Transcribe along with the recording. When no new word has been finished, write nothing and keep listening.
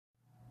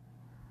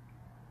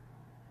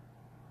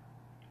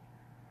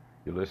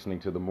You're listening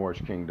to the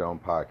Moorish Kingdom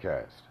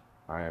podcast.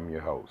 I am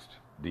your host,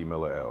 D.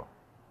 Miller L.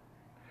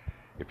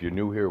 If you're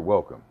new here,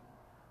 welcome.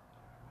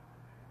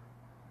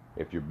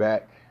 If you're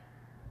back,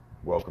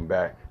 welcome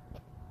back.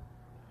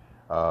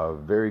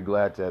 Very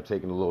glad to have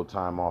taken a little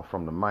time off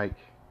from the mic,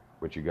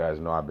 but you guys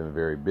know I've been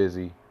very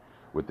busy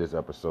with this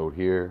episode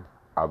here.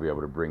 I'll be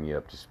able to bring you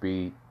up to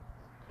speed.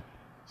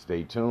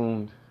 Stay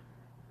tuned.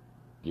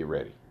 Get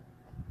ready.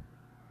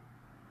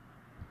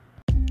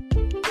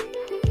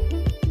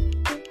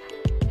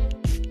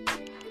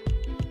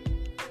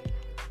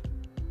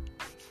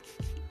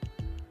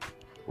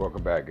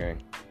 Welcome back,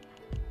 gang.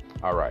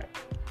 All right.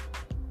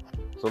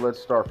 So let's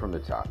start from the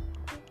top.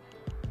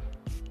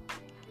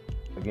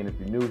 Again, if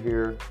you're new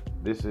here,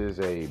 this is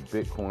a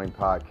Bitcoin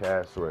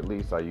podcast, or at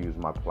least I use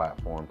my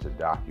platform to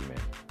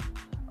document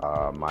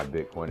my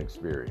Bitcoin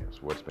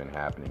experience, what's been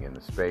happening in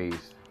the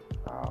space,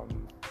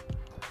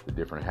 the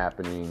different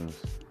happenings.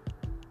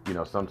 You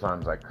know,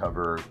 sometimes I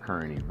cover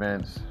current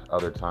events.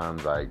 Other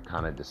times I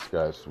kind of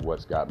discuss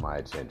what's got my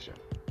attention,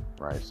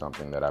 right?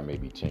 Something that I may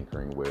be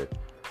tinkering with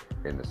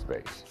in the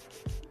space.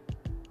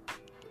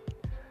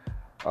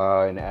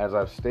 And as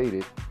I've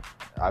stated,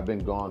 I've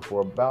been gone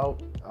for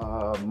about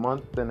a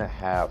month and a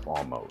half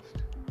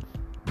almost.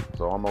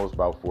 So almost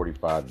about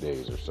 45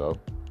 days or so.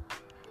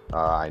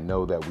 I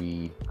know that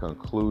we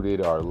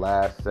concluded our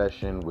last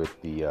session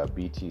with the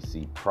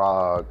BTC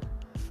Prague.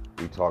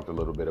 We talked a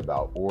little bit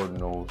about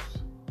ordinals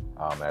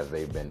as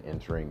they've been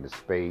entering the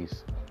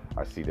space.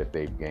 I see that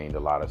they've gained a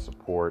lot of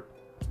support.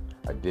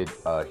 I did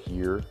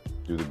hear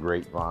through the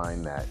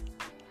grapevine that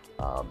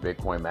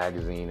Bitcoin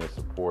Magazine is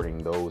supporting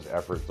those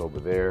efforts over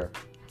there.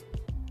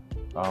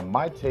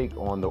 My take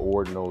on the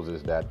ordinals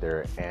is that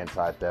they're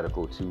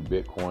antithetical to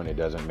Bitcoin. It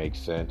doesn't make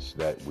sense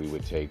that we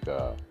would take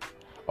a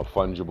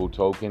fungible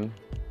token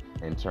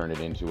and turn it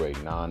into a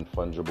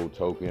non-fungible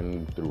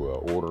token through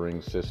an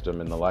ordering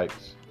system and the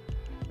likes.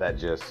 That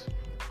just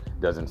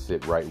doesn't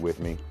sit right with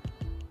me.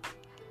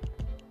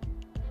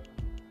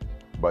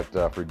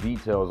 But for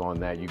details on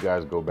that, you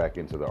guys go back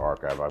into the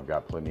archive. I've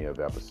got plenty of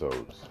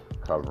episodes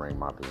covering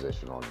my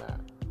position on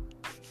that.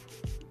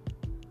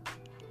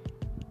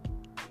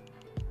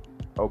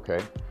 Okay,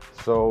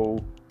 so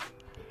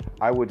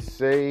I would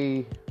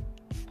say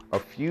a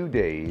few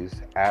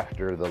days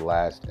after the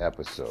last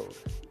episode,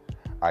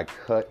 I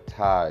cut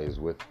ties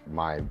with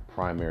my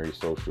primary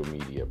social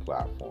media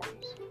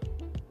platforms.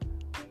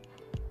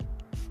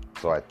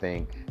 So I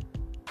think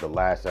the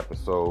last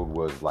episode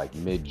was like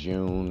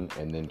mid-June,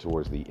 and then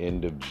towards the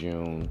end of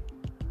June,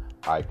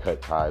 I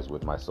cut ties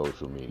with my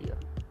social media.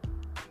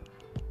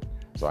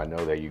 So I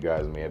know that you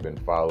guys may have been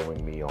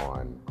following me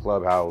on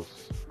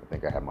Clubhouse. I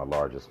think I have my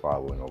largest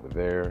following over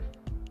there.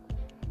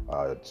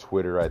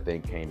 Twitter, I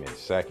think, came in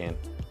second.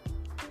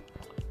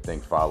 I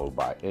think followed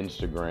by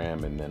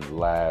Instagram, and then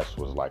last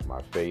was like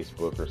my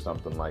Facebook or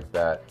something like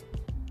that.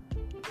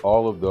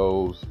 All of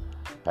those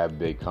have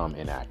become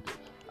inactive.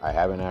 I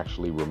haven't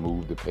actually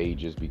removed the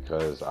pages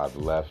because I've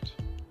left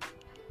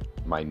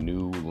my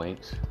new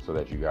links so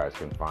that you guys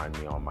can find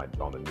me on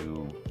the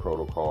new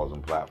protocols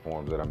and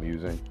platforms that I'm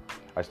using.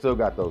 I still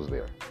got those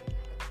there,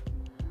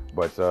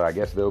 but I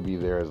guess they'll be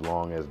there as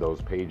long as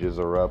those pages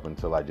are up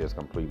until I just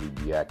completely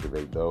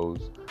deactivate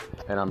those.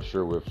 And I'm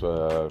sure with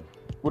a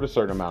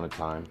certain amount of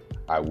time,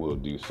 I will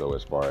do so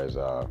as far as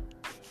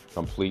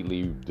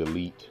completely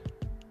delete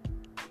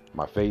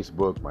my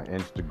Facebook, my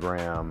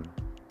Instagram,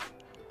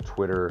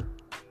 Twitter,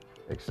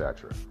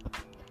 etc.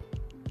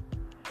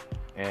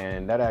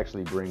 And that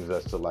actually brings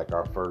us to like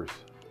our first,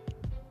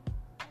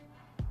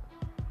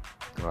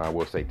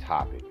 we'll say,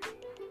 topic.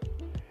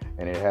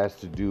 And it has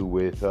to do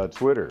with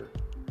Twitter.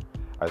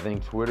 I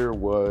think Twitter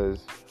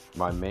was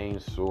my main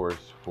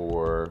source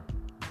for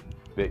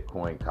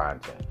Bitcoin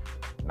content.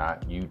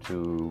 Not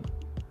YouTube,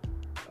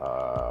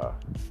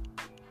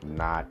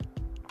 not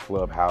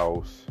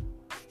Clubhouse,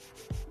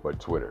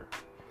 but Twitter.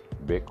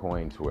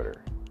 Bitcoin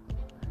Twitter.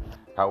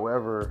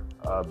 However,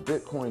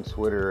 Bitcoin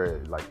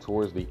Twitter, like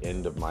towards the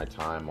end of my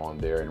time on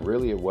there, and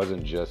really it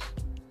wasn't just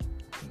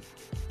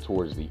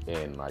towards the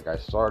end, like I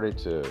started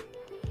to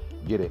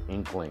get an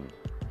inkling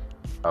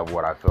of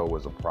what I felt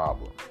was a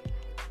problem.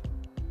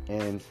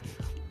 And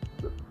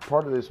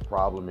part of this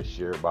problem is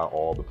shared by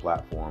all the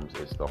platforms.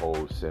 It's the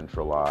whole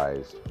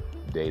centralized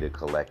data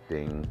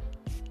collecting,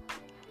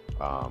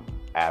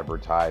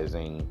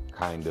 advertising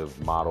kind of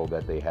model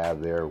that they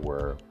have there,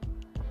 where,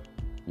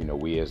 you know,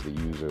 we as the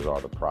users are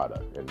the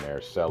product, and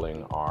they're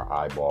selling our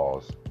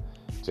eyeballs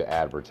to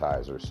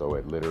advertisers. So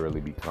it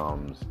literally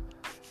becomes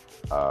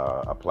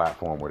a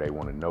platform where they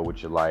want to know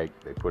what you like,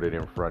 they put it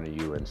in front of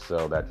you and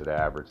sell that to the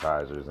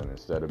advertisers. And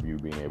instead of you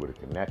being able to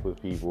connect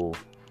with people,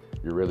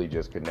 you're really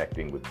just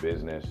connecting with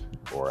business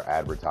or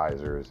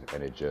advertisers,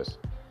 and it's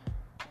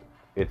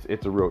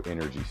a real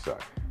energy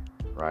suck,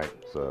 right?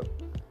 So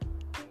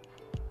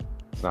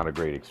it's not a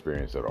great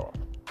experience at all.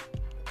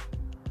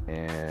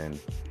 And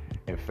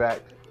in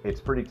fact,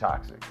 it's pretty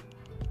toxic,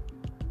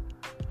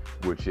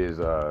 which is,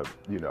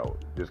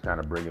 just kind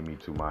of bringing me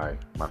to my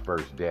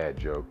first dad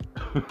joke.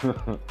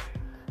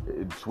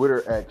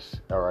 Twitter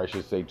X, or I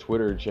should say,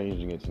 Twitter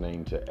changing its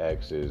name to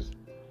X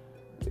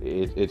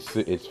it's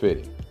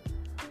fitting,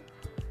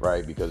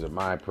 right? Because in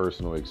my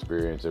personal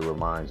experience, it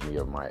reminds me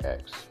of my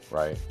ex,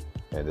 right?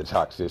 And the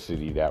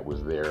toxicity that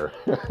was there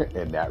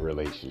in that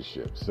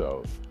relationship.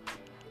 So,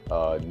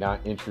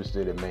 not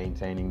interested in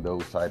maintaining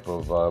those type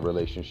of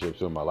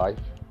relationships in my life.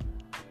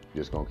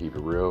 Just gonna keep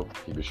it real,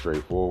 keep it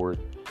straightforward.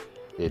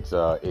 It's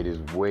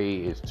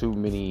too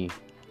many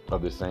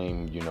of the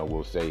same,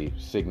 we'll say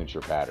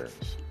signature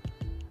patterns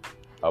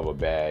of a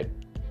bad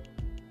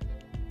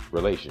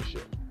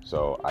relationship.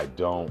 So I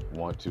don't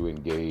want to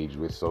engage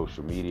with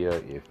social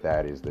media if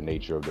that is the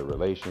nature of the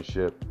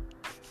relationship,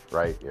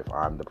 right? If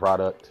I'm the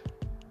product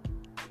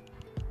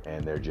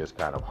and they're just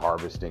kind of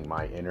harvesting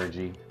my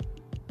energy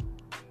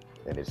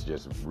and it's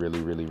just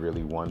really, really,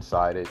 really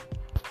one-sided,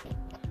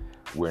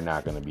 we're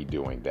not going to be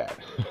doing that,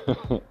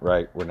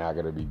 right? We're not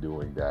going to be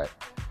doing that.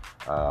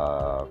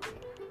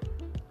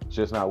 It's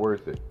just not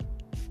worth it.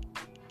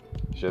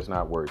 It's just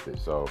not worth it.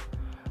 So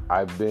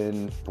I've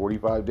been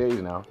 45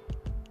 days now.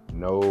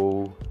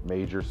 No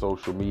major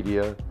social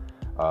media.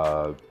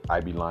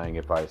 I'd be lying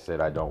if I said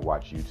I don't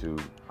watch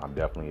YouTube. I'm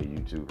definitely a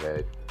YouTube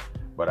head,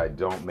 but I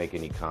don't make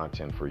any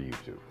content for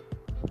YouTube.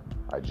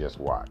 I just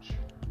watch.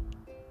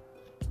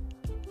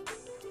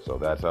 So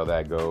that's how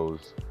that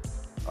goes.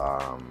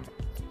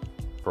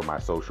 For my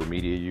social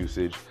media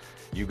usage,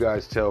 you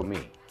guys tell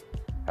me,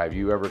 have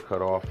you ever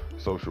cut off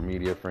social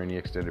media for any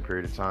extended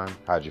period of time?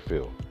 How'd you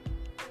feel?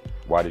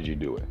 Why did you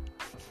do it?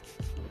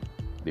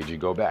 Did you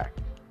go back?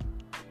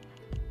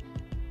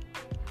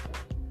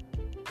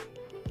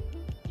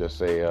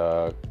 Just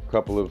a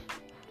couple of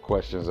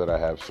questions that I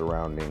have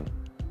surrounding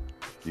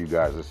you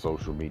guys'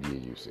 social media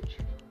usage.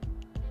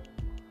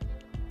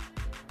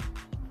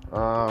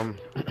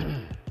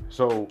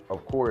 So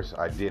of course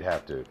I did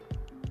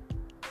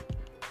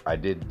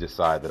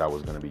decide that I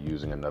was going to be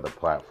using another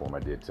platform. I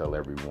did tell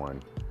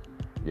everyone,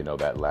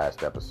 that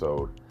last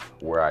episode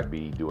where I'd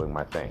be doing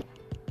my thing.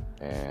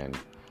 And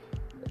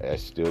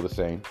it's still the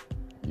same.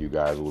 You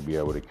guys will be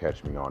able to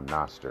catch me on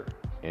Nostr,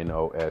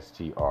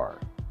 Nostr.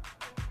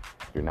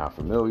 If you're not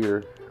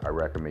familiar, I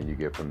recommend you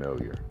get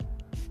familiar.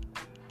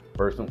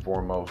 First and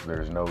foremost,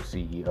 there's no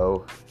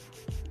CEO,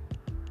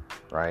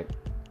 right?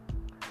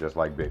 Just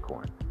like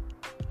Bitcoin.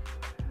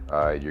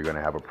 You're going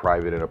to have a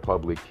private and a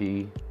public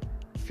key,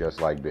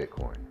 just like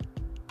Bitcoin.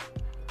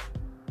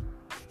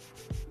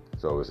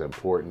 So it's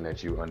important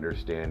that you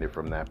understand it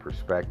from that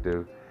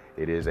perspective.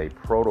 It is a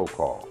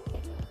protocol,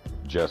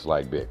 just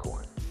like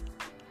Bitcoin.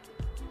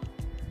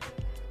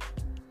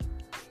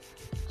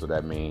 So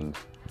that means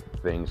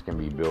things can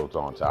be built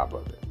on top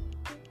of it,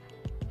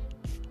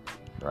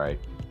 right?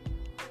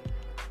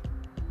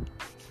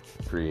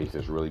 Creates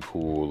this really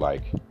cool,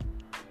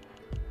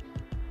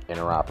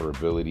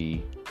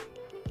 interoperability.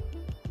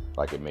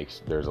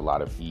 There's a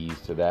lot of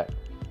ease to that.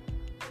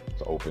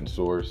 It's open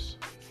source,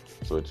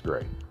 so it's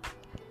great.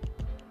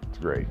 It's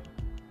great.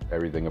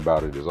 Everything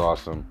about it is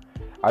awesome.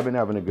 I've been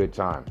having a good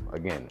time.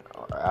 Again,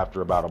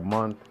 after about a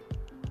month,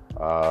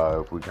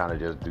 if we kind of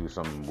just do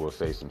some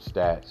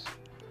stats,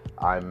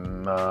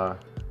 I'm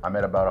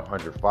at about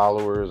 100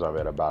 followers. I'm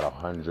at about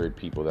 100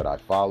 people that I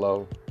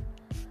follow.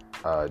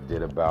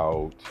 Did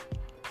about,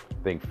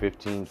 I think,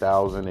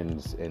 15,000 in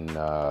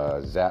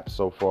Zap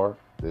so far.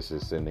 This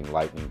is sending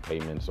Lightning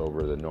payments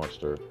over the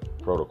Nostr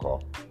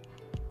protocol.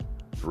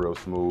 It's real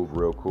smooth,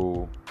 real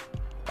cool.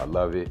 I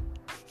love it.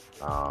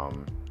 I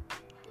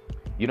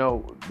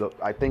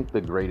think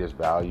the greatest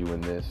value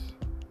in this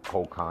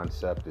whole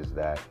concept is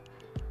that,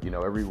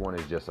 everyone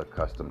is just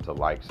accustomed to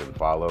likes and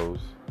follows.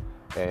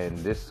 And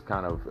this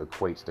kind of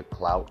equates to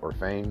clout or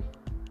fame,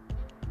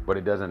 but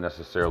it doesn't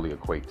necessarily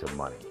equate to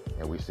money.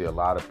 And we see a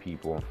lot of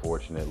people,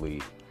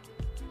 unfortunately,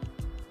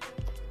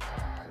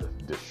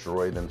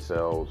 destroy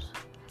themselves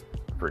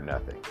for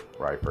nothing,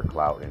 right? For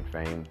clout and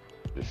fame,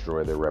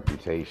 destroy their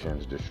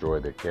reputations, destroy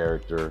their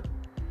character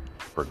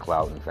for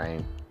clout and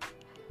fame.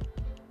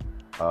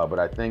 But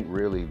I think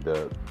really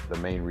the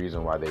main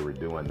reason why they were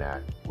doing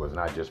that was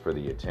not just for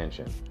the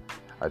attention.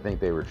 I think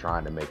they were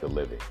trying to make a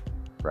living,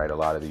 right? A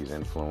lot of these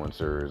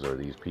influencers or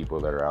these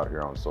people that are out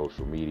here on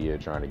social media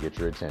trying to get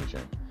your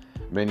attention,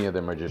 many of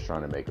them are just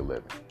trying to make a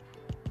living.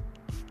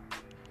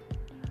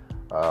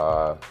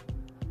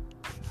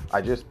 I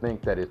just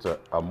think that it's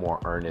a more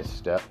earnest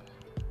step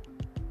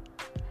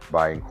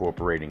by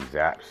incorporating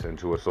Zaps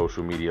into a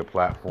social media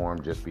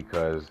platform, just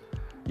because,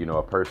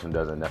 a person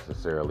doesn't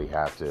necessarily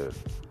have to,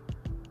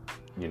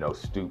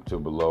 stoop to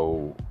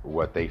below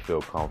what they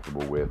feel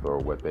comfortable with or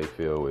what they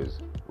feel is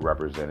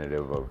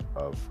representative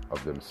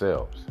of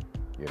themselves,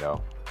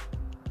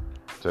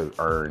 to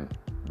earn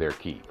their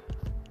keep.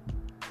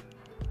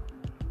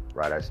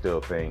 Right? I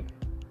still think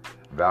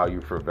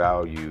value for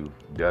value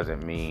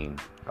doesn't mean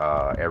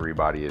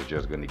everybody is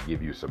just going to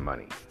give you some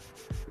money.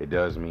 It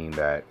does mean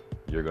that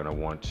you're going to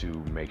want to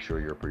make sure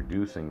you're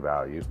producing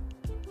value,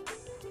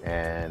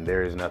 and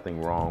there is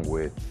nothing wrong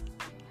with,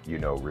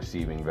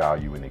 receiving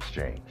value in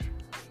exchange.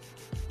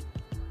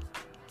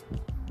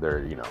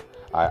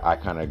 I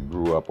kind of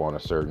grew up on a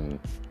certain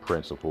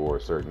principle or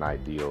a certain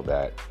ideal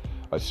that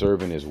a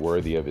servant is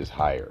worthy of his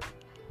hire.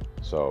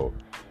 So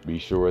be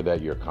sure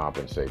that you're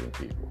compensating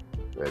people.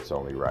 That's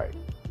only right.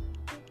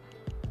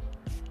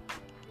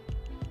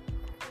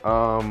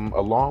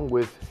 Along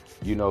with,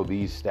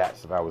 these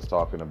stats that I was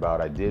talking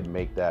about, I did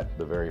make that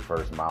the very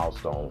first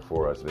milestone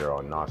for us there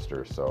on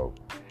Nostr. So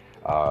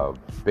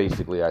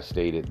basically, I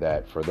stated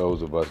that for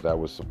those of us that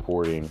was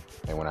supporting,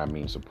 and when I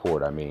mean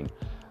support, I mean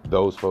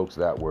those folks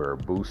that were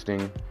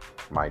boosting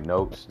my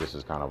notes. This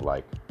is kind of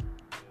like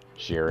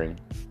sharing,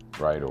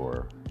 right,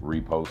 or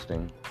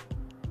reposting.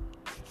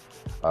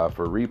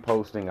 For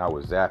reposting, I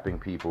was zapping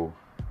people,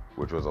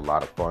 which was a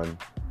lot of fun.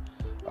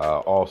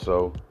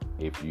 Also,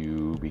 if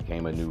you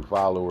became a new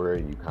follower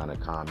and you kind of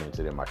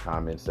commented in my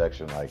comment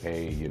section like,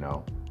 hey,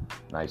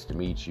 nice to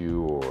meet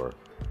you, or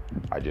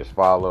I just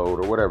followed,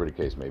 or whatever the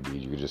case may be,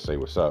 you could just say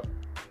what's up.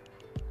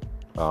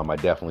 I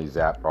definitely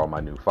zapped all my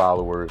new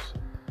followers.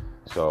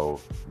 So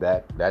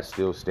that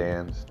still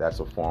stands. That's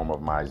a form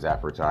of my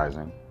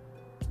zappertising.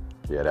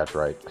 Yeah, that's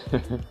right.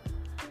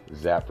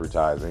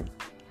 Zappertising.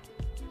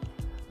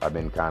 I've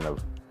been kind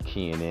of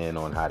keying in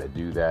on how to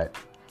do that.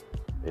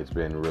 It's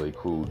been really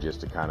cool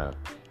just to kind of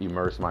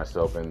immerse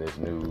myself in this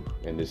new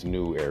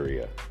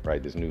area,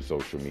 right? This new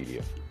social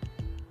media.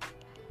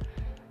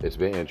 It's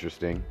been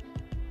interesting.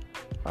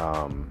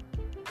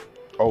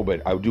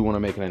 But I do want to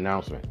make an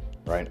announcement,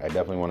 right? I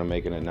definitely want to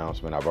make an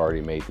announcement. I've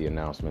already made the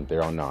announcement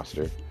there on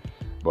Nostr.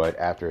 But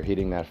after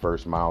hitting that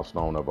first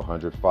milestone of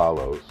 100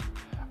 follows,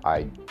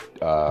 I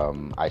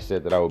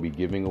said that I will be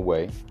giving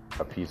away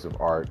a piece of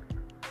art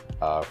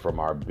from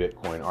our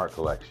Bitcoin art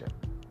collection.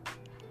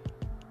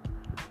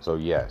 So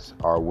yes,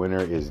 our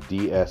winner is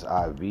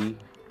DSIV.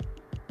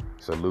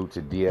 Salute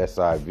to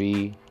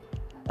DSIV.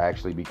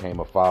 Actually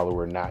became a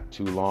follower not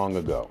too long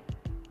ago.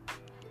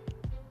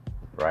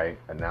 Right?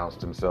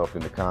 Announced himself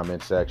in the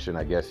comment section.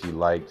 I guess he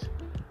liked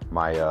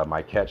my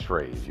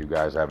catchphrase. You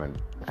guys haven't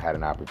had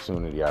an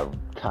opportunity. I've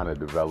kind of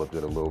developed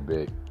it a little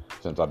bit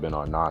since I've been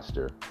on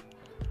Nostr.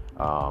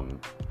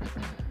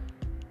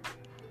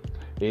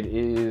 It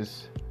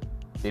is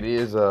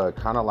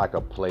kind of like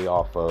a play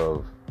off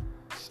of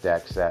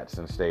Stack Sats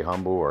and Stay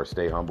Humble, or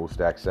Stay Humble,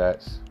 Stack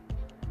Sats.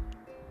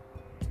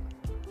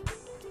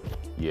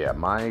 Yeah,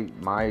 my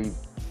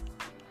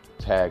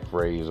tag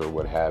phrase or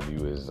what have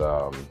you is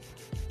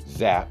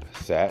Zap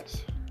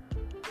Sats.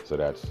 So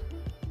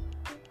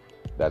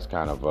that's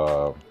kind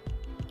of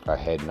a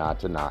head nod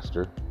to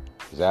Nostr.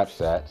 Zap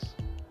Sats.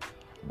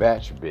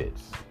 Batch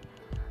Bits.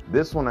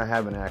 This one I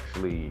haven't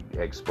actually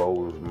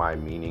exposed my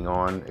meaning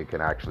on. It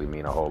can actually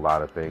mean a whole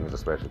lot of things,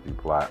 especially if you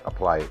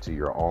apply it to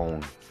your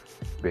own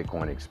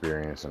Bitcoin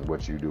experience and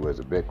what you do as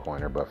a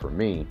Bitcoiner. But for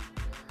me,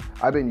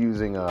 I've been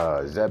using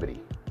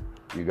Zebedee.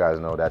 You guys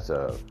know that's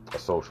a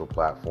social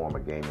platform, a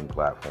gaming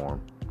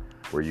platform,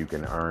 where you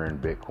can earn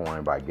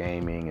Bitcoin by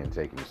gaming and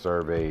taking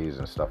surveys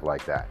and stuff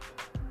like that.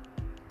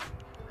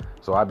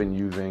 So I've been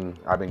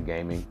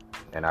gaming,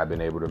 and I've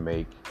been able to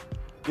make,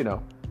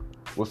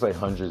 we'll say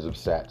hundreds of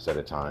sats at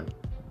a time.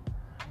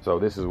 So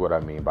this is what I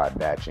mean by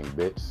batching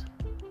bits.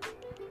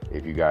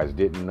 If you guys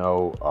didn't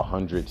know,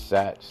 100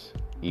 sats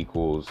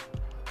equals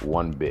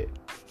 1 bit,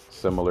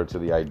 similar to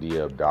the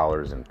idea of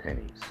dollars and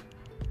pennies.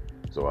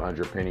 So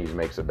 100 pennies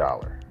makes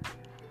 $1,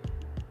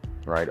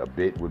 right? A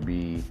bit would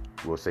be,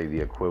 we'll say, the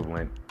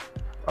equivalent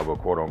of a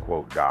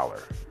quote-unquote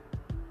dollar.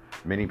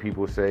 Many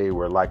people say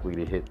we're likely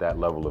to hit that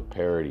level of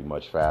parity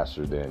much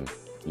faster than,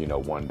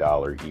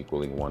 $1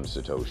 equaling 1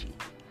 Satoshi.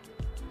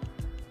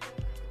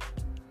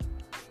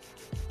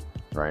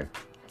 Right?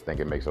 I think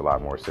it makes a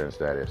lot more sense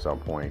that at some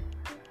point,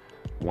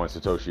 1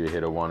 Satoshi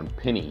hit a 1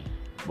 penny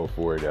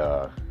before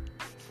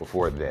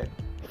then.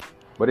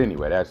 But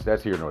anyway,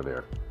 that's here nor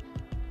there.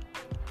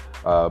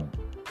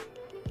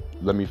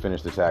 Let me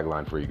finish the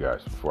tagline for you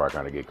guys before I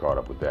kind of get caught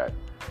up with that.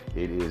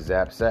 It is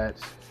Zap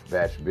Sats,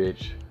 Batch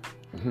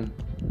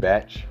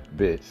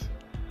Bits,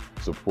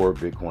 support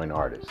Bitcoin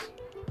artists.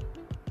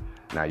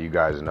 Now, you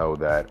guys know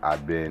that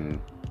I've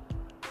been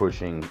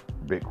pushing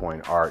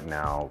Bitcoin art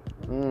now.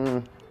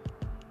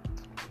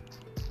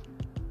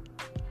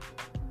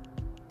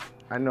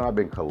 I know I've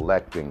been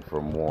collecting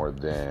for more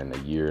than a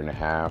year and a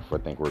half. I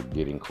think we're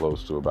getting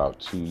close to about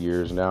 2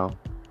 years now.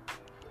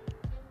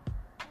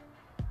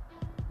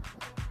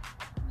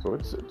 So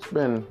it's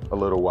been a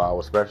little while,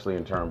 especially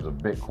in terms of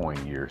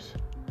Bitcoin years.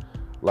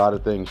 A lot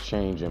of things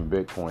change in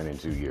Bitcoin in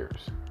 2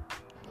 years.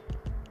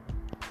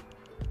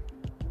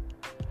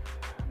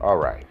 All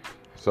right.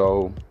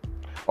 So,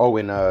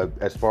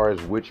 as far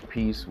as which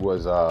piece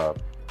was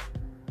in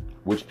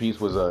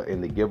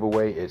the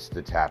giveaway, it's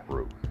the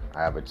Taproot.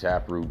 I have a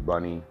Taproot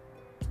bunny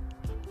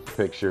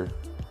picture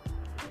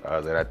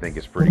that I think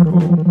is pretty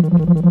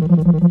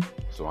cool.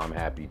 So I'm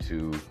happy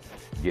to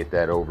get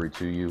that over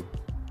to you.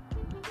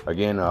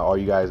 Again, all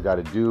you guys got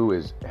to do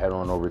is head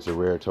on over to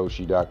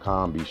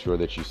raretoshi.com. Be sure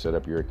that you set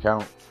up your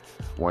account.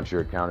 Once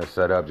your account is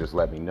set up, just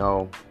let me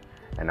know,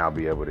 and I'll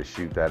be able to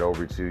shoot that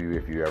over to you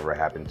if you ever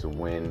happen to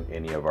win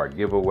any of our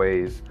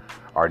giveaways.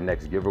 Our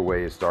next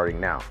giveaway is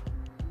starting now.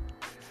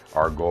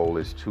 Our goal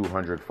is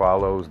 200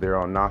 follows there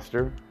on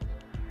Nostr.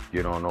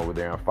 Get on over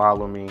there and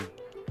follow me.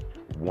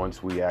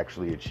 Once we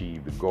actually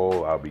achieve the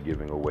goal, I'll be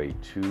giving away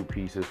 2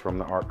 pieces from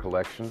the art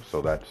collection.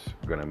 So that's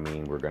going to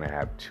mean we're going to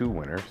have 2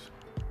 winners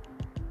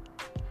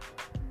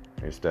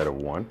instead of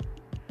 1.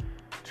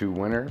 2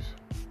 winners.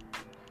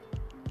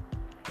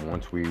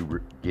 Once we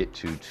get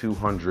to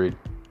 200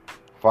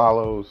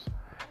 follows,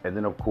 and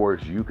then of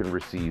course you can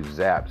receive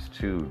zaps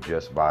too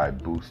just by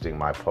boosting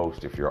my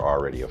post if you're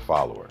already a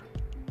follower.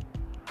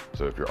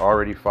 So if you're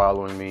already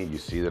following me, you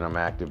see that I'm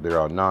active there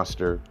on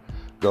Nostr,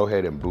 go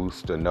ahead and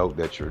boost a note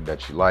that you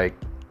like,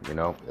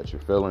 that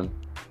you're feeling,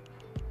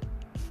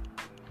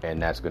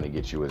 and that's going to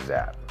get you a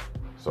zap.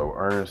 So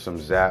earn some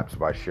zaps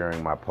by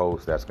sharing my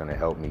post. That's going to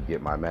help me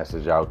get my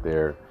message out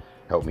there,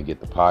 help me get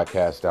the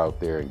podcast out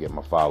there, and get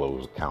my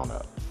followers count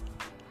up.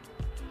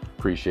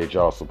 Appreciate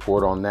y'all's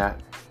support on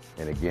that.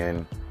 And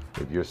again,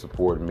 if you're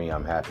supporting me,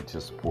 I'm happy to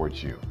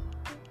support you.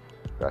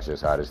 That's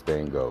just how this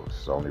thing goes.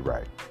 It's only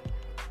right.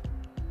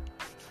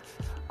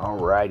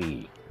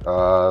 Alrighty.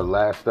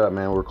 Last up,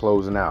 man, we're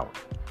closing out.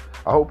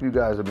 I hope you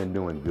guys have been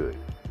doing good.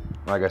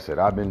 Like I said,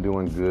 I've been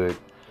doing good.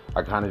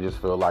 I kind of just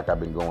feel like I've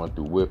been going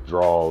through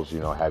withdrawals,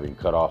 having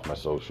cut off my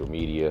social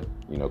media,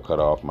 cut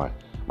off my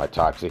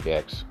toxic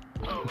ex.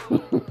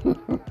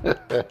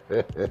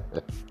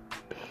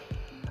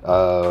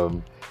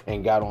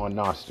 And got on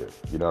Nostr.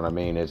 You know what I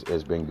mean?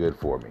 It's been good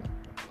for me.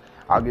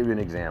 I'll give you an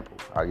example.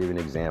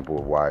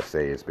 Of why I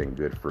say it's been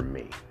good for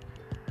me.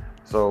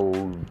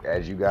 So,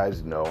 as you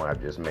guys know, and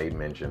I've just made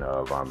mention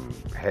of, I'm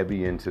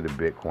heavy into the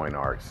Bitcoin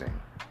art scene.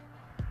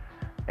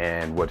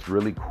 And what's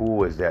really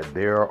cool is that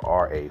there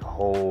are a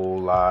whole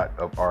lot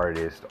of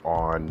artists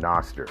on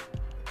Nostr.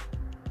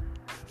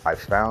 I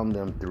found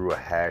them through a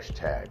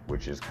hashtag,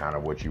 which is kind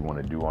of what you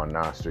want to do on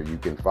Nostr. You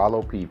can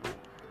follow people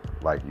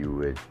like you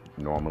would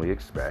normally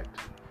expect,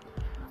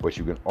 but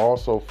you can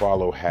also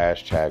follow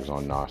hashtags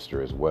on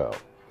Nostr as well.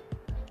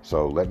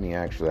 So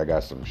I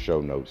got some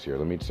show notes here.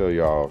 Let me tell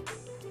y'all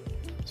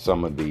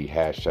some of the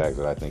hashtags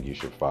that I think you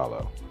should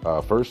follow.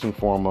 First and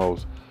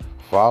foremost,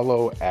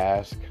 follow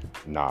Ask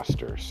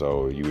Nostr.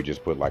 So you would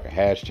just put like a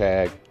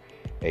hashtag,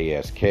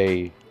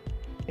 ASK,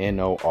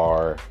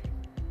 NOSTR,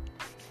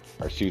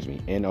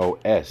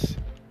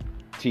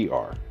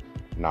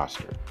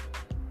 Nostr.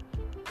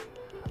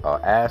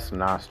 Ask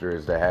Nostr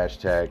is the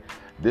hashtag.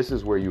 This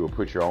is where you will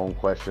put your own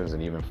questions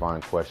and even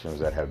find questions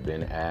that have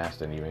been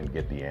asked and even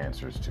get the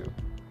answers to.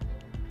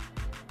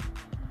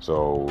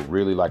 So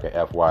really like a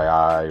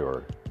FYI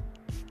or,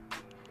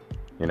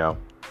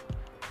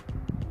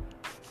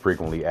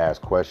 frequently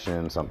asked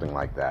questions, something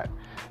like that.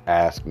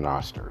 Ask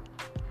Nostr.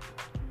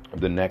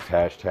 The next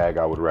hashtag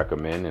I would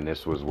recommend, and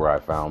this was where I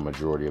found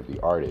majority of the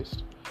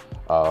artists,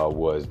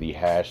 was the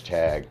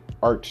hashtag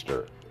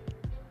Artster.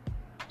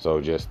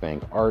 So just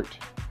think art,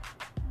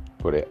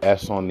 put an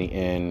S on the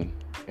end,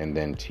 and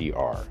then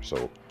TR.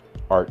 So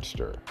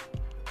Artster.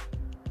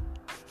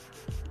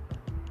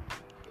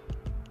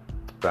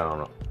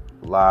 Found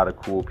a lot of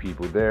cool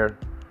people there.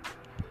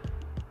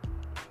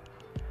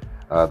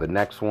 The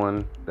next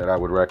one that I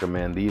would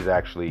recommend, these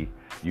actually,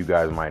 you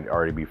guys might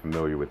already be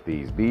familiar with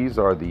these. These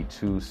are the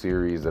 2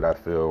 series that I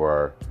feel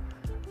are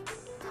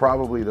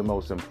probably the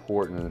most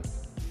important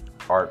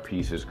art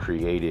pieces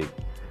created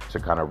to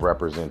kind of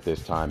represent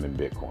this time in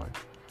Bitcoin.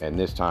 And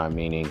this time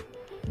meaning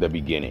the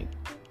beginning.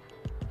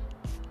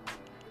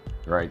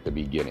 Right? The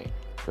beginning.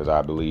 Because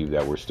I believe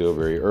that we're still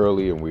very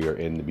early and we are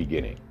in the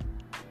beginning.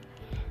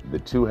 The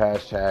 2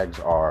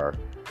 hashtags are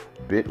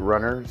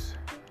Bitrunners,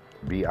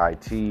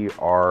 BITRUNNERS,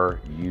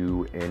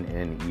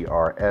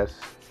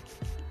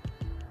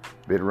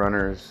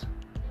 Bitrunners.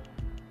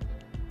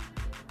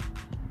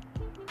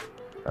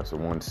 That's the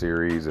one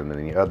series, and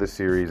then the other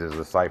series is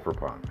the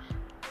Cypherpunks.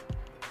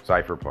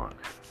 Cypherpunk.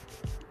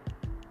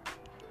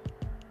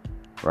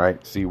 Right?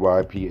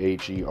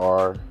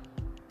 CYPHERPUNKS.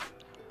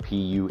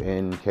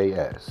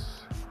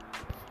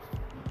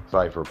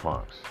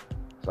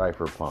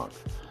 Cypherpunk.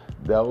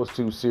 Those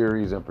 2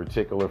 series in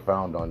particular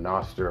found on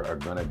Nostr are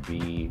going to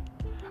be,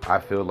 I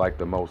feel like,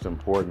 the most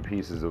important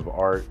pieces of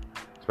art,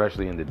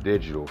 especially in the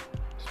digital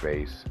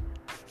space,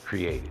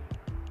 created.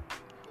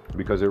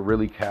 Because it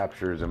really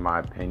captures, in my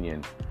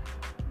opinion,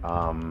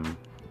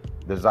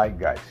 the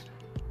zeitgeist,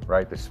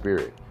 right? The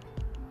spirit.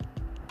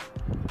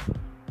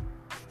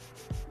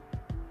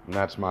 And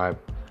that's my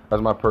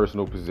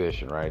personal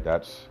position, right?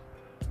 That's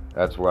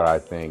what I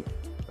think.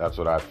 That's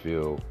what I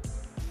feel.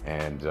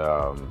 And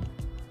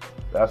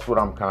that's what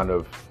I'm kind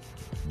of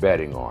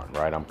betting on,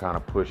 right? I'm kind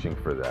of pushing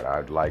for that.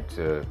 I'd like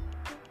to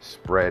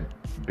spread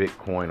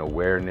Bitcoin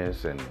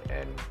awareness and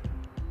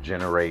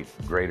generate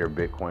greater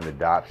Bitcoin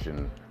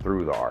adoption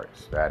through the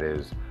arts. That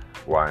is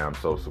why I'm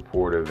so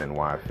supportive and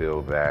why I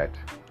feel that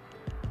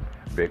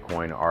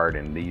Bitcoin art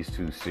and these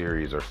 2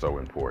 series are so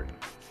important,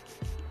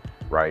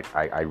 right?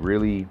 I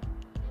really,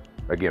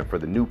 again, for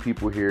the new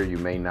people here, you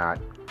may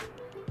not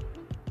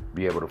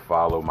be able to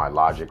follow my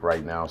logic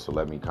right now, so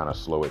let me kind of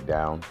slow it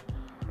down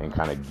and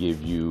kind of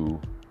give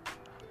you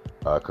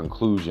a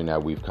conclusion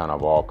that we've kind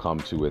of all come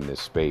to in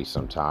this space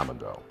some time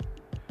ago.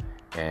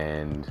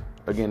 And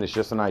again, it's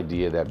just an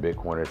idea that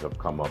Bitcoiners have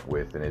come up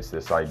with. And it's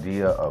this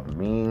idea of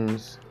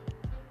memes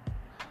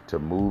to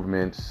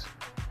movements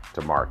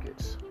to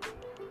markets.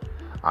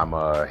 I'm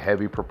a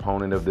heavy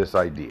proponent of this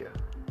idea,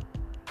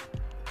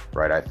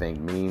 right? I think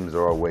memes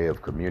are a way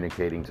of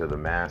communicating to the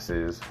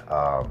masses.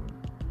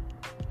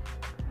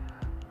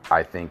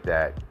 I think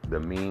that the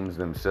memes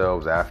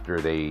themselves, after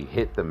they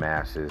hit the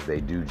masses, they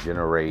do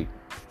generate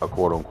a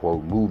quote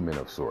unquote movement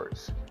of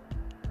sorts,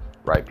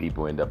 right?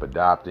 People end up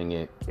adopting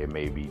it. It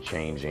may be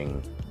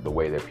changing the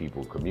way that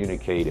people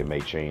communicate. It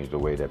may change the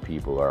way that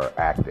people are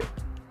acting,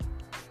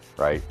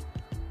 right?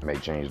 It may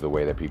change the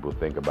way that people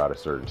think about a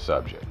certain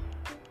subject.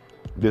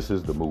 This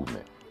is the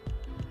movement.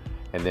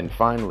 And then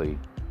finally,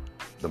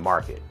 the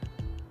market.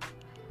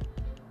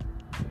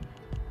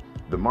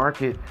 The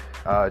market,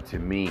 to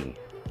me,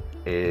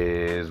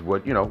 is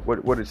what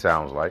it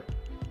sounds like: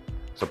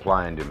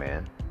 supply and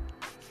demand.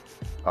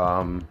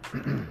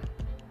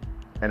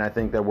 And I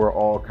think that we're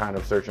all kind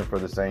of searching for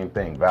the same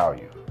thing: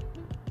 value.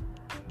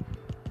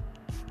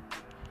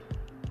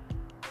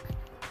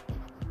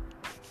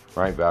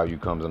 Right? Value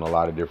comes in a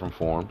lot of different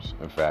forms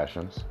and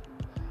fashions,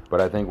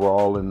 but I think we're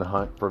all in the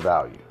hunt for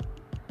value,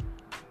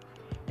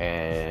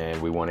 and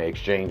we want to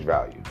exchange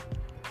value.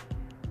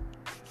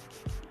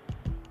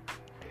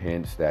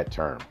 Hence that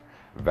term.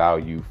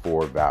 Value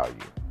for value.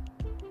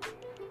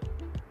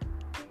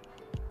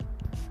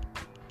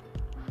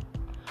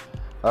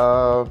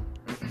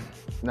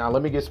 Now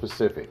let me get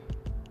specific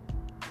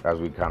as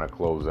we kind of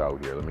close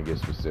out here. Let me get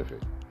specific.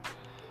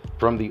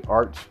 From the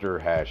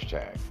Artster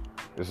hashtag,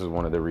 this is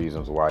one of the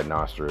reasons why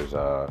Nostr is,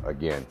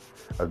 again,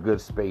 a good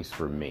space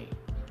for me.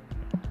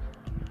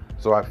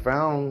 So I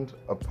found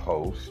a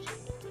post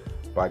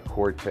by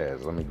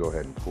Cortez. Let me go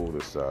ahead and pull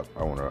this up.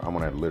 I want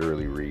to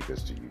literally read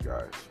this to you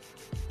guys.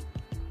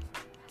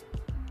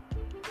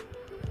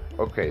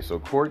 Okay, so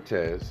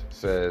Cortez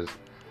says,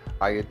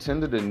 I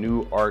attended a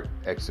new art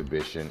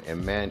exhibition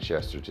in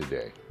Manchester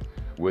today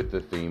with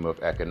the theme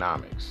of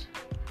economics.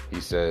 He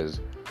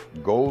says,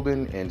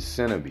 Golden and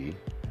Cenobie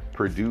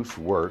produce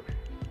work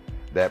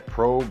that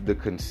probe the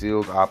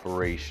concealed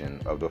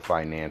operation of the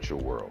financial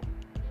world.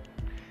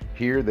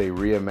 Here they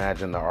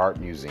reimagine the art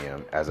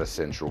museum as a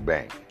central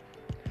bank.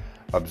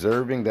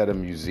 Observing that a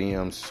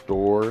museum's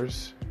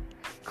stores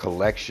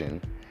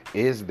collection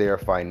is their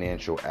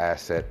financial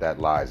asset that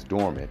lies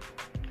dormant.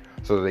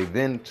 So they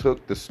then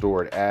took the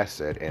stored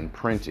asset and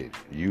printed,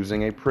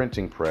 using a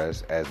printing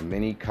press, as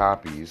many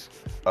copies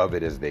of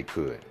it as they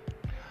could.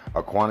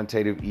 A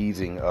quantitative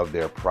easing of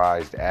their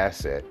prized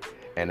asset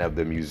and of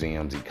the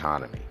museum's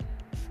economy.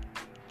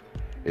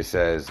 It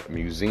says,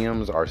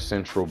 museums are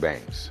central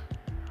banks.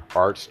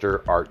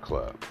 Artster Art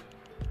Club.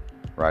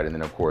 Right, and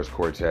then of course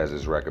Cortez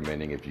is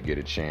recommending, if you get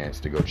a chance,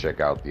 to go check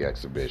out the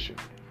exhibition.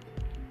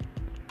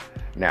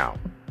 Now,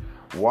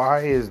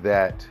 why is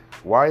that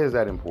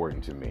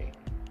important to me?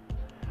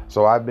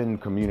 So I've been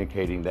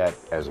communicating that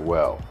as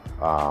well.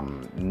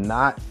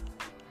 Not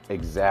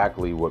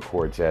exactly what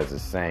Cortez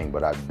is saying,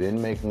 but I've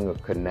been making a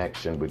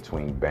connection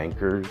between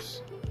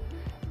bankers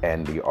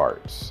and the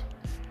arts.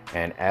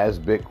 And as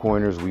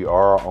Bitcoiners, we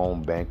are our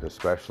own bank,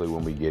 especially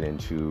when we get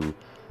into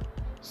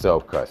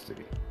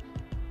self-custody.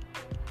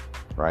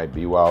 Right?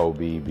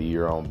 BYOB, be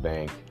your own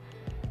bank,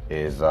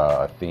 is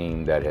a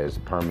theme that has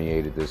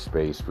permeated this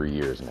space for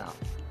years now.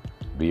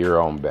 Be your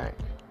own bank.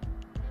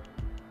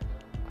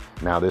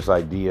 Now, this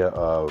idea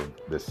of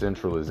the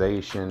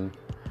centralization,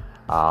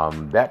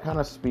 that kind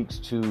of speaks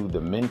to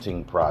the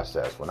minting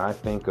process. When I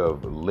think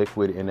of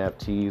liquid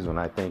NFTs, when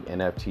I think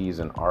NFTs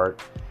and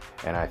art,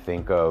 and I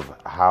think of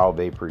how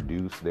they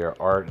produce their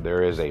art,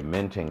 there is a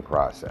minting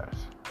process.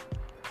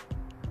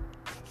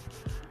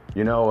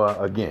 You know,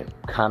 again,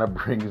 kind of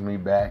brings me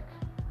back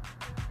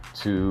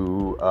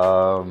to,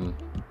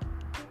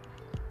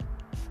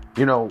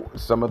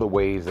 some of the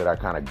ways that I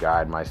kind of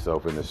guide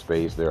myself in the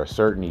space. There are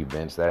certain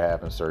events that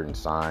happen, certain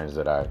signs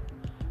that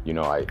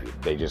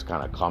they just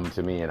kind of come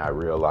to me, and I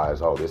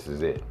realize, oh, this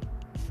is it.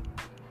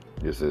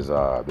 This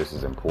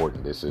is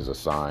important. This is a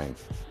sign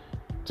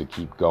to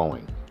keep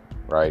going,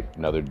 right?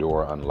 Another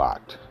door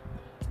unlocked.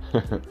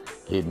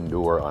 Hidden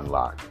door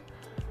unlocked.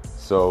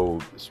 So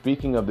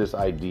speaking of this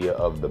idea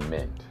of the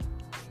mint,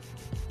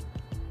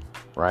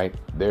 right?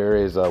 There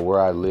is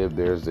where I live,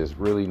 there's this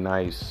really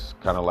nice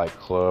kind of like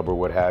club or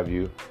what have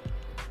you.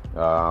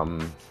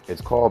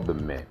 It's called the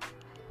Mint.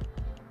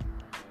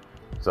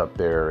 It's up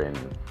there in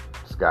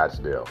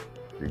Scottsdale.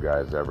 If you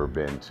guys ever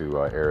been to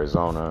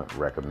Arizona,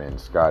 recommend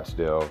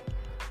Scottsdale.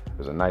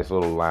 There's a nice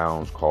little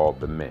lounge called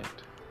the Mint.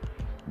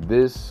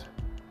 This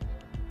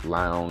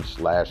lounge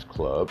 /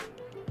 club,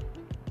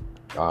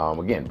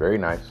 again, very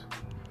nice,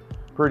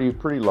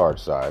 pretty large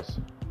size.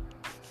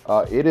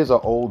 It is an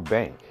old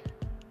bank.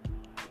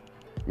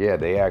 Yeah,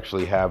 they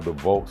actually have the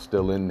vault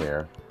still in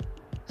there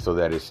so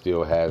that it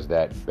still has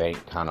that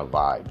bank kind of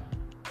vibe.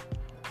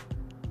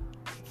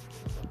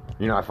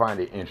 I find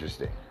it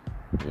interesting.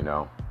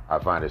 I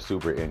find it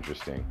super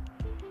interesting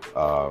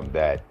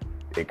that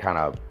it kind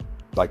of,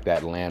 like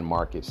that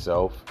landmark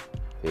itself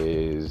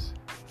is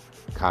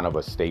kind of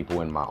a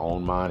staple in my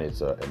own mind.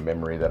 It's a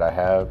memory that I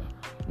have,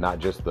 not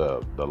just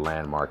the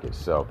landmark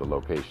itself, the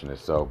location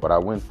itself, but I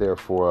went there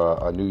for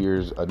a New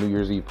Year's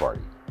Eve party.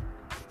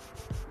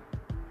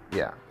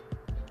 Yeah.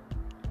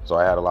 So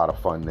I had a lot of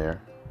fun there.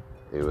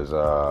 It was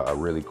a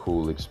really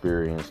cool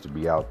experience to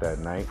be out that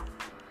night.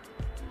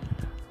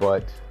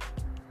 But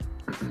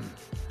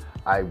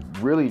I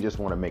really just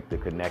want to make the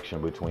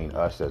connection between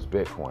us as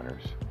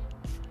Bitcoiners,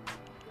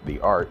 the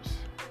arts,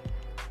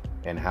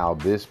 and how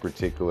this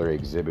particular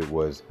exhibit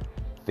was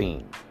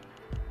themed.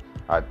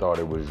 I thought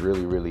it was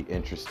really, really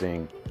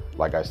interesting.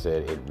 Like I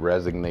said, it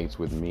resonates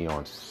with me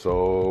on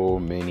so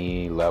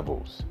many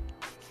levels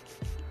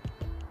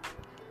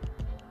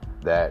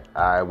that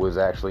I was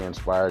actually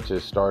inspired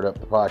to start up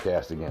the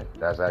podcast again.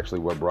 That's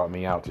actually what brought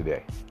me out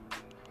today.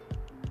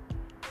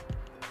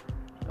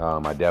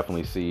 I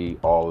definitely see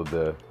all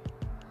the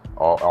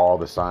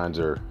signs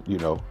are,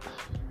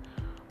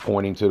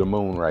 pointing to the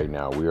moon right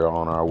now. We are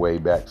on our way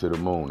back to the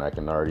moon. I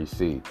can already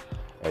see.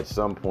 At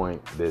some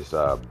point, this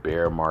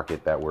bear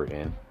market that we're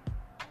in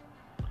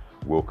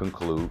will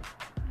conclude,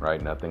 right?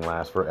 Nothing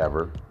lasts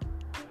forever.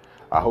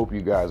 I hope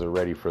you guys are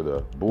ready for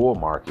the bull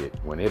market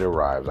when it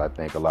arrives. I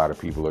think a lot of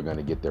people are going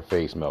to get their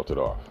face melted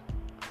off.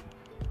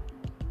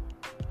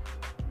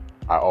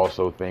 I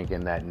also think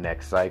in that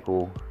next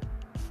cycle,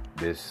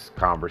 this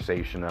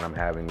conversation that I'm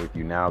having with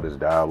you now, this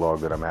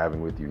dialogue that I'm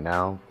having with you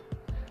now,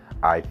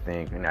 I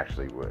think, and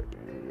actually,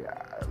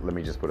 let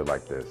me just put it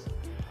like this.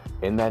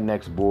 In that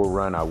next bull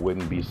run, I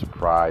wouldn't be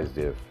surprised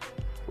if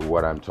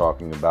what I'm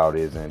talking about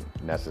isn't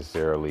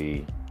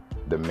necessarily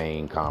the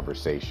main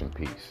conversation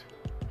piece.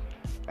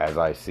 As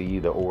I see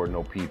the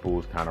ordinal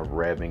peoples kind of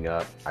revving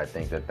up, I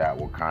think that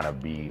will kind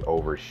of be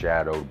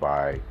overshadowed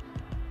by,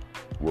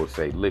 we'll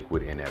say,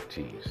 liquid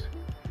NFTs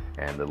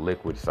and the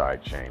liquid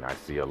side chain. I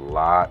see a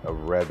lot of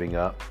revving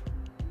up.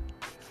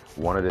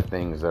 One of the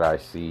things that I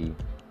see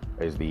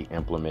is the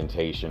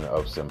implementation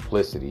of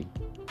Simplicity,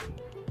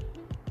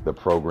 the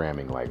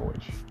programming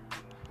language.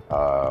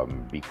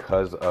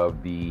 Because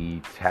of the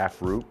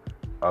Taproot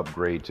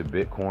upgrade to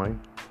Bitcoin,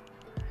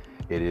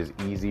 it is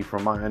easy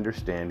from my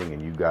understanding,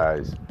 and you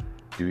guys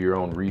do your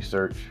own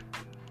research.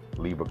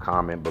 Leave a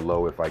comment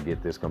below if I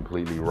get this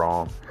completely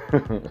wrong.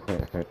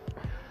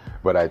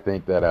 But I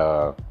think that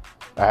I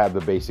have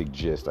the basic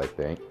gist, I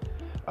think.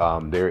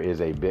 There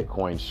is a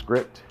Bitcoin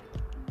script,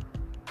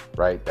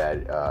 right,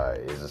 that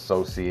is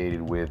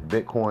associated with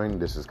Bitcoin.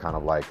 This is kind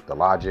of like the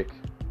logic.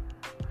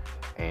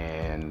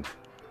 And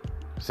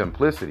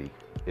Simplicity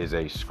is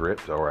a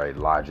script or a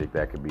logic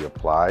that can be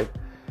applied.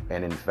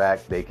 And in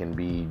fact, they can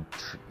be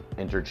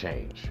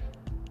interchanged.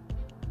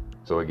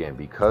 So again,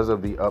 because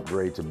of the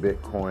upgrade to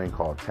Bitcoin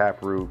called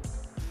Taproot,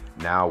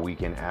 now we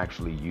can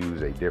actually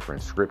use a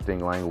different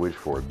scripting language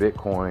for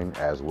Bitcoin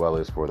as well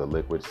as for the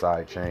liquid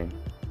sidechain.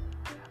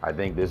 I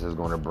think this is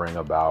going to bring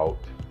about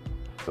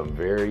some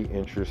very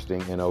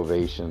interesting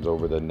innovations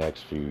over the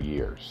next few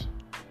years.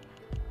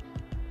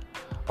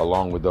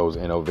 Along with those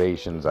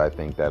innovations, I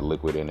think that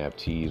liquid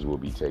NFTs will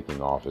be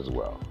taking off as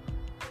well.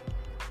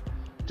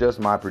 Just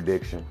my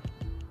prediction.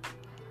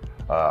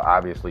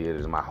 Obviously, it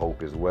is my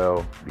hope as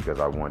well, because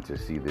I want to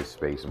see this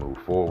space move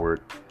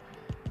forward.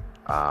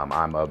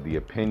 I'm of the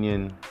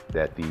opinion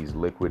that these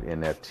liquid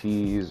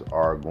NFTs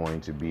are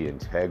going to be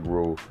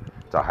integral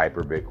to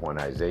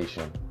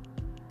hyper-Bitcoinization.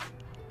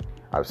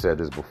 I've said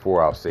this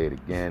before, I'll say it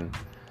again.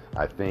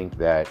 I think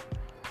that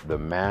the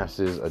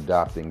masses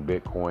adopting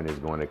Bitcoin is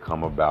going to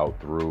come about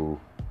through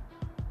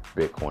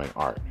Bitcoin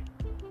art.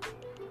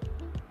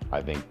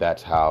 I think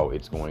that's how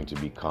it's going to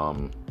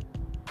become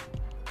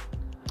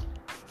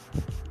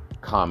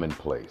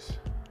commonplace,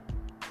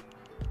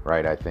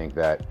 right? I think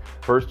that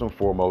first and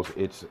foremost,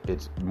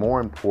 it's more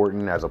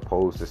important, as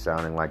opposed to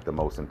sounding like the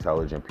most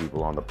intelligent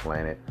people on the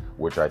planet,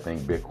 which I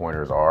think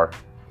Bitcoiners are.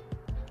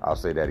 I'll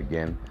say that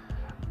again.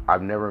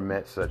 I've never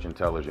met such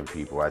intelligent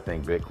people. I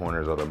think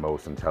Bitcoiners are the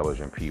most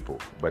intelligent people,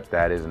 but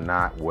that is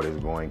not what is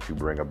going to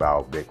bring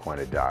about Bitcoin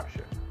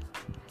adoption.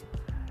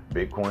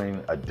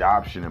 Bitcoin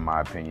adoption, in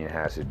my opinion,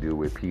 has to do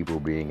with people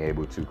being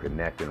able to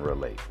connect and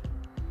relate.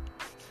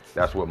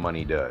 That's what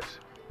money does.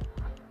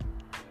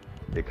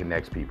 It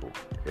connects people.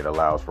 It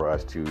allows for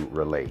us to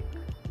relate,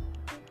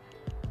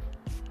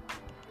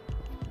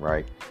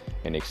 right?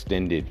 In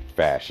extended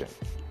fashion.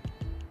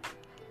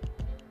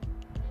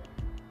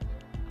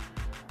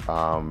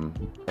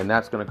 And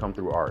that's going to come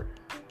through art.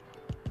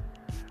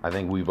 I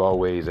think we've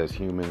always, as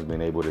humans,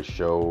 been able to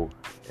show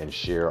and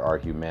share our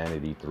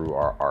humanity through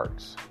our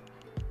arts.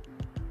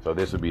 So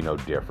this would be no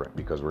different,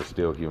 because we're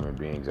still human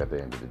beings at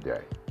the end of the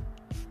day.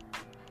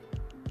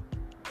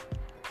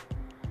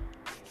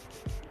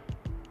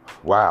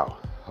 Wow.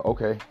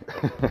 Okay.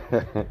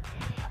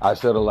 I've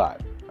said a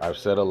lot,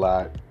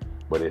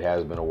 but it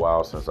has been a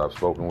while since I've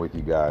spoken with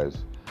you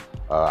guys.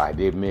 I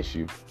did miss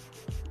you.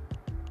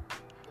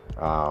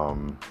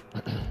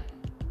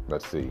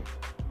 Let's see.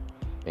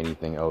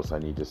 Anything else I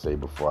need to say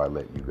before I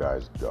let you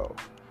guys go?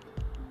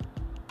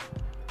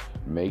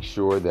 Make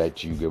sure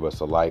that you give us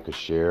a like, a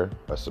share,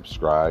 a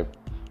subscribe,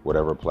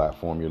 whatever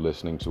platform you're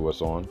listening to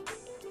us on.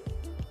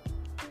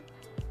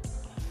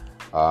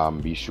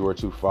 Be sure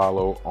to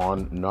follow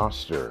on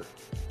Nostr.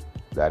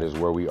 That is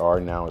where we are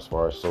now as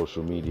far as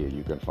social media.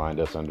 You can find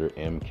us under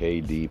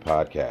MKD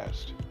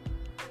Podcast.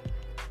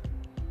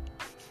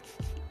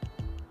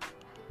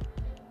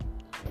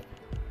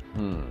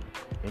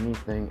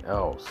 Anything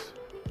else?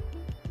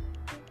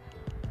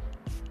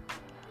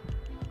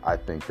 I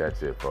think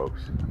that's it,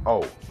 folks.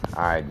 Oh,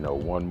 I know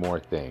one more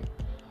thing.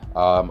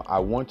 I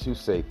want to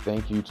say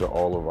thank you to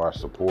all of our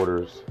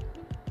supporters.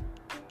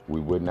 We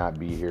would not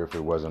be here if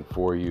it wasn't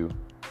for you.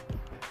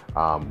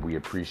 We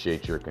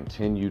appreciate your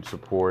continued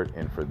support.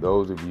 And for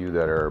those of you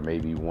that are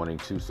maybe wanting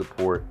to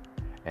support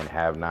and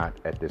have not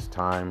at this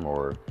time,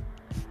 or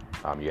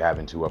you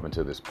haven't to up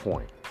until this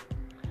point,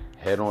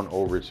 head on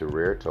over to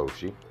Rare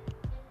Toshi.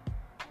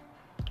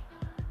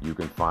 You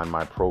can find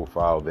my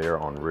profile there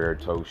on Rare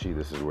Toshi.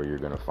 This is where you're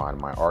going to find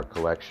my art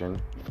collection.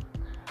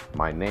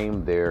 My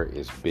name there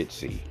is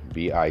Bitsi,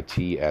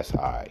 Bitsi,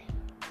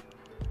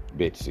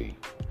 Bitsi.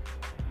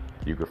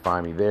 You can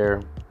find me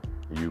there.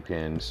 You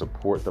can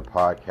support the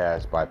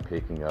podcast by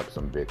picking up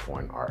some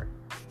Bitcoin art.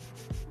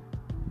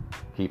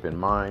 Keep in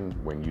mind,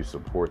 when you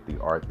support the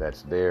art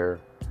that's there,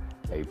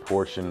 a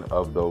portion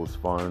of those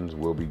funds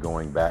will be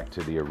going back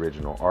to the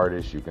original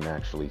artist. You can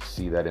actually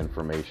see that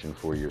information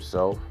for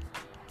yourself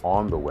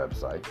on the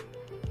website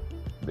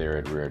there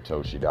at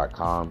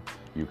raretoshi.com.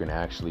 You can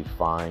actually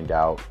find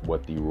out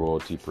what the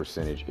royalty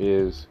percentage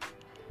is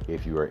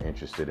if you are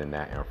interested in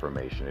that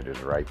information. It is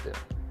right there.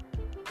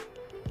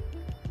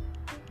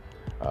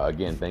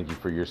 Again, thank you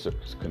for your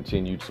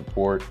continued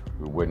support.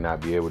 We would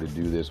not be able to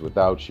do this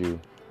without you.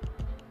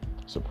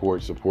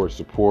 Support, support,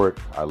 support.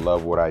 I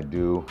love what I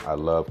do. I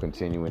love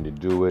continuing to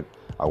do it.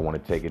 I want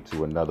to take it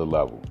to another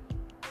level.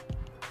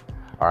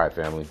 All right,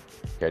 family.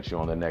 Catch you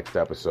on the next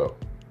episode.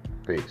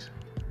 Peace.